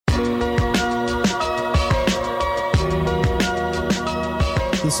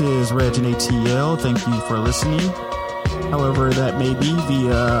This is Reg and ATL. Thank you for listening. However that may be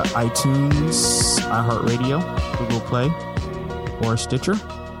via iTunes, iHeartRadio, Google Play, or Stitcher.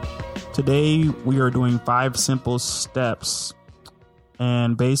 Today we are doing 5 simple steps.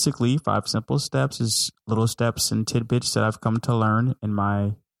 And basically 5 simple steps is little steps and tidbits that I've come to learn in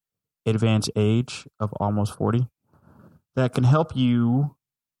my advanced age of almost 40 that can help you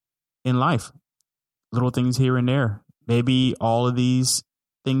in life. Little things here and there. Maybe all of these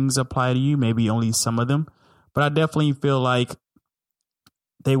things apply to you, maybe only some of them, but I definitely feel like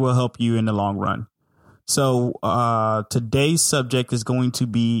they will help you in the long run. So today's subject is going to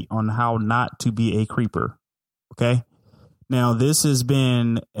be on how not to be a creeper. Okay. Now, this has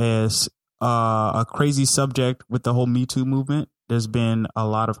been a crazy subject with the whole Me Too movement. There's been a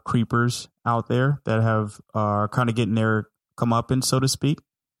lot of creepers out there that have kind of getting their comeuppance, so to speak,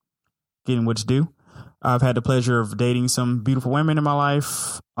 getting what's due. I've had the pleasure of dating some beautiful women in my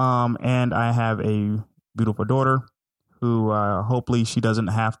life, and I have a beautiful daughter who hopefully she doesn't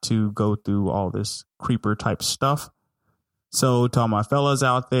have to go through all this creeper type stuff. So to all my fellas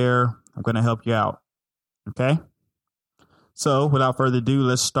out there, I'm going to help you out. Okay. So without further ado,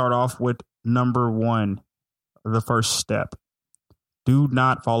 let's start off with number 1, the first step. Do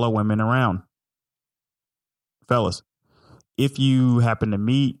not follow women around. Fellas, if you happen to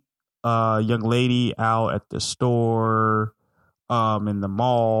meet a young lady out at the store, in the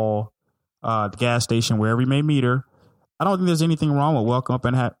mall, the gas station, wherever you may meet her, I don't think there's anything wrong with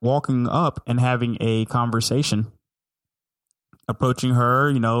walking up and having a conversation, approaching her,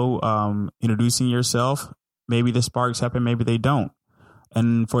 introducing yourself. Maybe the sparks happen, maybe they don't.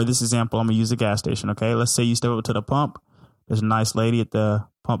 And for this example, I'm gonna use a gas station. Okay, let's say you step up to the pump. There's a nice lady at the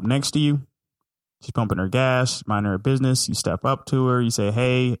pump next to you. She's pumping her gas, minding her business. You step up to her. You say,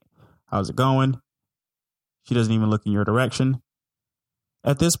 "Hey, how's it going?" She doesn't even look in your direction.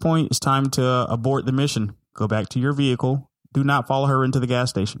 At this point, it's time to abort the mission. Go back to your vehicle. Do not follow her into the gas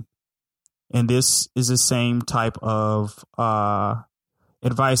station. And this is the same type of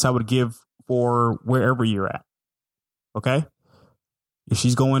advice I would give for wherever you're at. Okay? If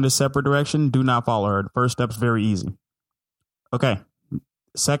she's going a separate direction, do not follow her. The first step is very easy. Okay.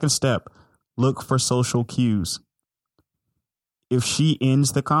 Second step, look for social cues. If she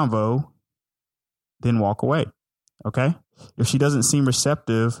ends the convo, then walk away. Okay. If she doesn't seem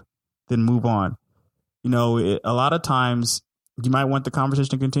receptive, then move on. A lot of times you might want the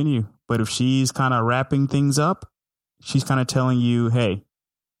conversation to continue, but if she's kind of wrapping things up, she's kind of telling you, "Hey,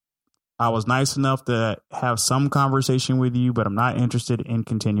 I was nice enough to have some conversation with you, but I'm not interested in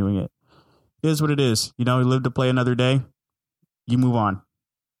continuing it." It is what it is. You live to play another day. You move on.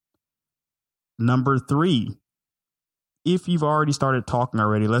 Number 3, if you've already started talking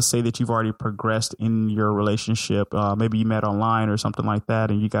already, let's say that you've already progressed in your relationship. Maybe you met online or something like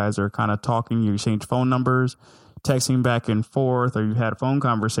that, and you guys are kind of talking. You exchange phone numbers, texting back and forth, or you've had phone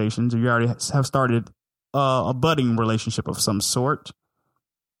conversations, or you already have started a budding relationship of some sort.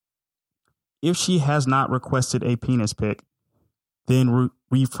 If she has not requested a penis pic, then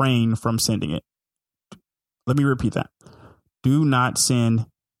refrain from sending it. Let me repeat that. Do not send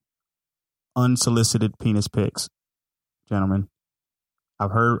unsolicited penis pics, gentlemen. I've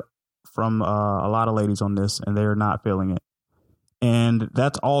heard from a lot of ladies on this, and they're not feeling it. And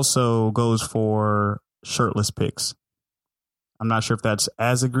that also goes for shirtless pics. I'm not sure if that's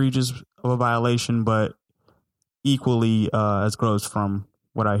as egregious of a violation, but equally as gross from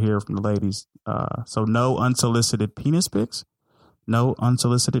what I hear from the ladies. So no unsolicited penis pics, no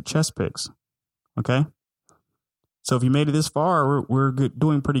unsolicited chest pics. Okay. So if you made it this far, we're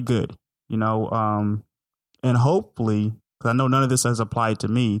doing pretty good, and hopefully, because I know none of this has applied to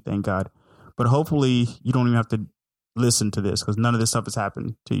me, thank God, but hopefully you don't even have to listen to this because none of this stuff has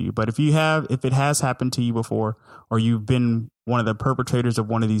happened to you. But if it has happened to you before, or you've been one of the perpetrators of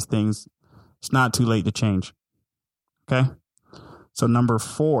one of these things, it's not too late to change. Okay. So number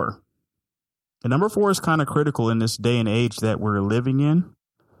 4, and number 4 is kind of critical in this day and age that we're living in.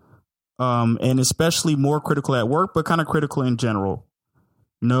 And especially more critical at work, but kind of critical in general.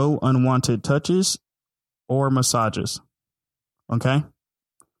 No unwanted touches or massages. Okay.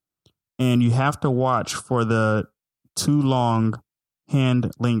 And you have to watch for the too long hand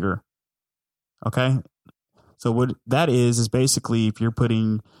linger. Okay. So what that is basically if you're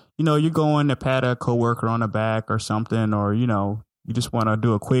putting, you're going to pat a coworker on the back or something, or, you just want to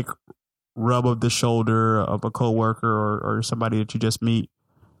do a quick rub of the shoulder of a coworker or somebody that you just meet.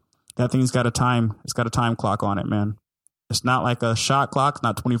 That thing's got a time. It's got a time clock on it, man. It's not like a shot clock. It's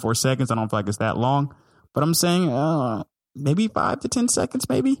not 24 seconds. I don't feel like it's that long, but I'm saying maybe 5 to 10 seconds,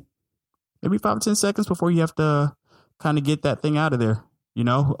 maybe. maybe 5 to 10 seconds before you have to kind of get that thing out of there. You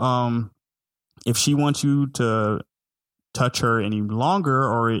know, if she wants you to touch her any longer,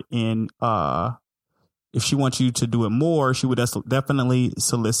 or if she wants you to do it more, she would definitely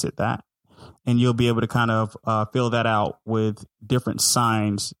solicit that. And you'll be able to kind of fill that out with different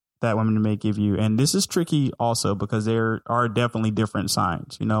signs that women may give you. And this is tricky also because there are definitely different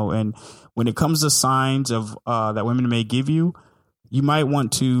signs, you know, and when it comes to signs of that women may give you, you might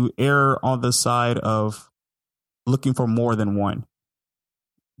want to err on the side of looking for more than one.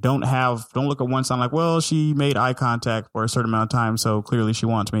 Don't look at one sign like, well, she made eye contact for a certain amount of time, so clearly she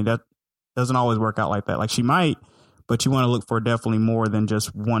wants me. That doesn't always work out like that. Like, she might, but you want to look for definitely more than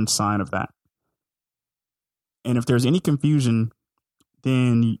just one sign of that. And if there's any confusion,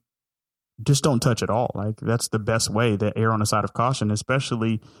 then just don't touch at all. Like, that's the best way to err on the side of caution,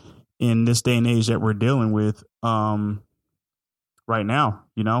 especially in this day and age that we're dealing with right now.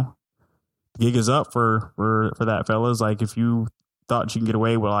 You know, the gig is up for that, fellas. Like, if you thought you can get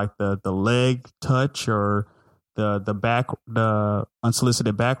away with like the leg touch or the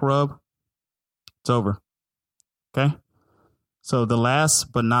unsolicited back rub, it's over. Okay. So the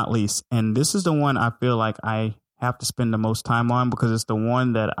last but not least, and this is the one I feel like I have to spend the most time on because it's the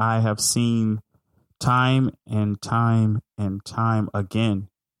one that I have seen time and time and time again.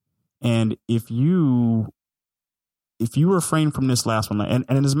 And if you refrain from this last one,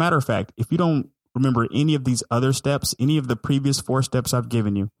 and as a matter of fact, if you don't remember any of these other steps, any of the previous 4 steps I've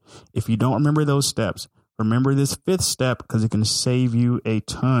given you, if you don't remember those steps, remember this 5th step because it can save you a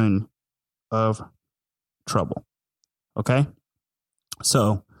ton of trouble. Okay?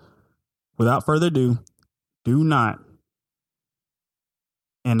 So, without further ado, do not,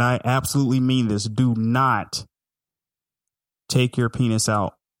 and I absolutely mean this, do not take your penis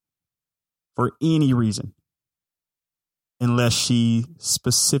out for any reason unless she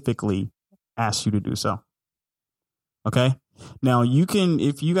specifically asks you to do so. Okay? Now, you can,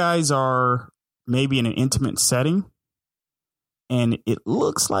 if you guys are maybe in an intimate setting and it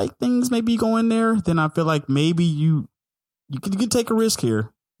looks like things may be going there, then I feel like maybe you can take a risk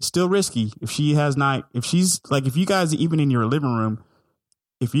here. It's still risky. If you guys, even in your living room,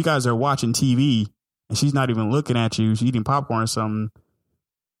 if you guys are watching TV and she's not even looking at you, she's eating popcorn or something,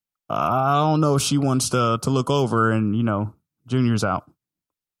 I don't know if she wants to look over and, you know, Junior's out.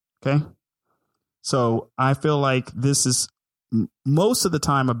 Okay? So I feel like this is most of the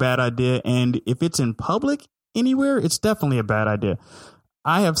time a bad idea. And if it's in public anywhere, it's definitely a bad idea.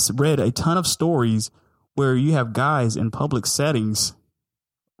 I have read a ton of stories where you have guys in public settings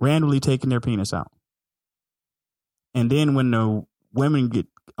randomly taking their penis out. And then when the women get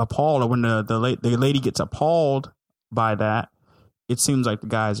appalled, or when the lady gets appalled by that, it seems like the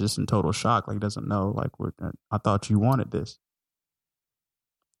guy is just in total shock. Like, doesn't know, like, I thought you wanted this.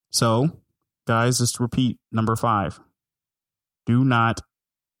 So, guys, just to repeat, number 5,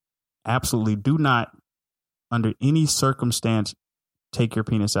 absolutely do not, under any circumstance, take your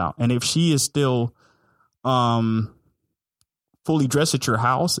penis out. And if she is still fully dressed at your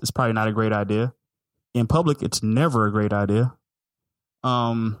house, it's probably not a great idea. In public, it's never a great idea.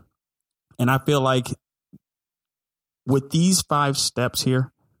 And I feel like with these 5 steps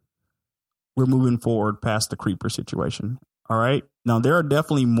here, we're moving forward past the creeper situation. All right. Now, there are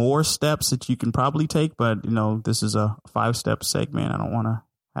definitely more steps that you can probably take, but, you know, this is a 5-step segment. I don't want to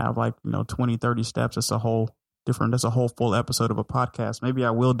have 20, 30 steps. That's a whole full episode of a podcast. Maybe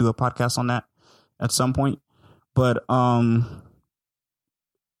I will do a podcast on that at some point. But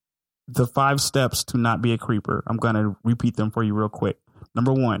the 5 steps to not be a creeper, I'm going to repeat them for you real quick.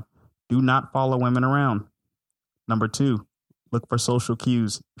 Number 1, do not follow women around. Number 2, look for social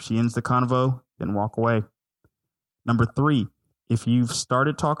cues. If she ends the convo, then walk away. Number 3, if you've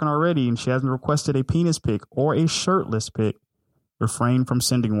started talking already and she hasn't requested a penis pic or a shirtless pic, refrain from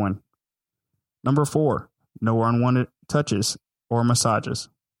sending one. Number 4, no unwanted touches or massages.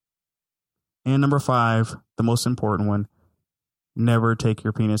 And number 5, the most important one, never take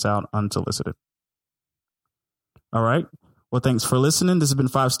your penis out unsolicited. All right. Well, thanks for listening. This has been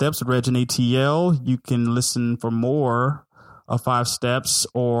 5 Steps with Reg and ATL. You can listen for more of 5 Steps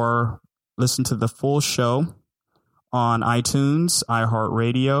or listen to the full show on iTunes,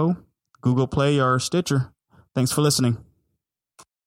 iHeartRadio, Google Play, or Stitcher. Thanks for listening.